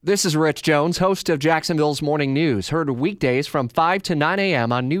This is Rich Jones, host of Jacksonville's Morning News, heard weekdays from 5 to 9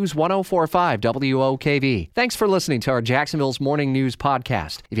 a.m. on News 104.5 WOKV. Thanks for listening to our Jacksonville's Morning News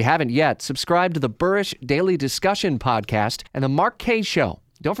podcast. If you haven't yet, subscribe to the Burrish Daily Discussion podcast and the Mark Kaye Show.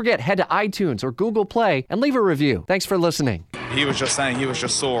 Don't forget, head to iTunes or Google Play and leave a review. Thanks for listening. He was just saying he was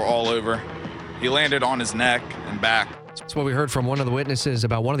just sore all over. He landed on his neck and back. That's what we heard from one of the witnesses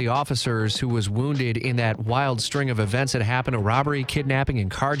about one of the officers who was wounded in that wild string of events that happened, a robbery, kidnapping, and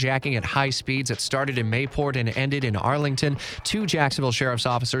carjacking at high speeds that started in Mayport and ended in Arlington. 2 Jacksonville sheriff's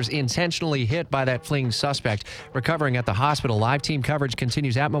officers intentionally hit by that fleeing suspect, recovering at the hospital. Live team coverage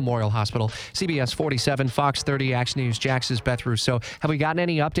continues at Memorial Hospital. CBS 47, Fox 30, Action News, Jax's Beth Rousseau. Have we gotten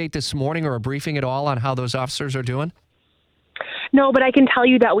any update this morning or a briefing at all on how those officers are doing? No, but I can tell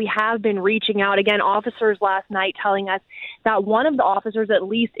you that we have been reaching out. Again, officers last night telling us that one of the officers at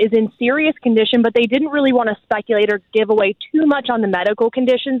least is in serious condition, but they didn't really want to speculate or give away too much on the medical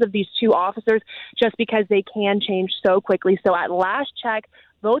conditions of these 2 officers just because they can change so quickly. So at last check,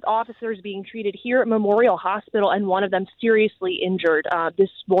 both officers being treated here at Memorial Hospital and one of them seriously injured this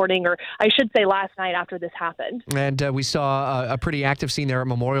morning, or I should say last night after this happened. And we saw a pretty active scene there at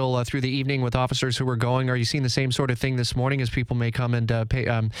Memorial through the evening with officers who were going. Are you seeing the same sort of thing this morning as people may come and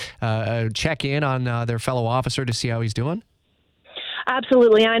check in on their fellow officer to see how he's doing?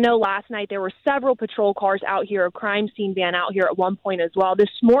 Absolutely. And I know last night there were several patrol cars out here, a crime scene van out here at one point as well.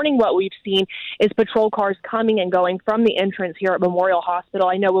 This morning what we've seen is patrol cars coming and going from the entrance here at Memorial Hospital.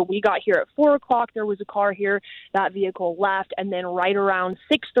 I know when we got here at 4 o'clock, there was a car here. That vehicle left. And then right around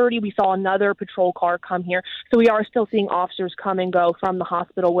 6:30, we saw another patrol car come here. So we are still seeing officers come and go from the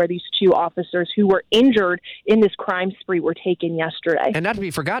hospital where these 2 officers who were injured in this crime spree were taken yesterday. And not to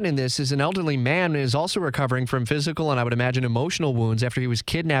be forgotten in this is an elderly man who is also recovering from physical and I would imagine emotional wounds after he was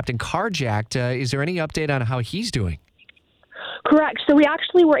kidnapped and carjacked. Is there any update on how he's doing? Correct. So we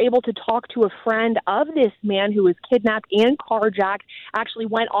actually were able to talk to a friend of this man who was kidnapped and carjacked, actually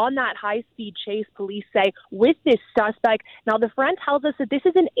went on that high-speed chase, police say, with this suspect. Now, the friend tells us that this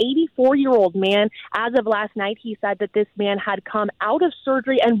is an 84-year-old man. As of last night, he said that this man had come out of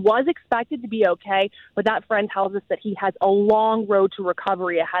surgery and was expected to be okay, but that friend tells us that he has a long road to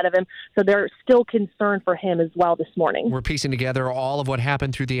recovery ahead of him, so they're still concerned for him as well this morning. We're piecing together all of what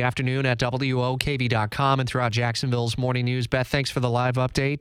happened through the afternoon at WOKV.com and throughout Jacksonville's Morning News. Beth, thanks for the live update.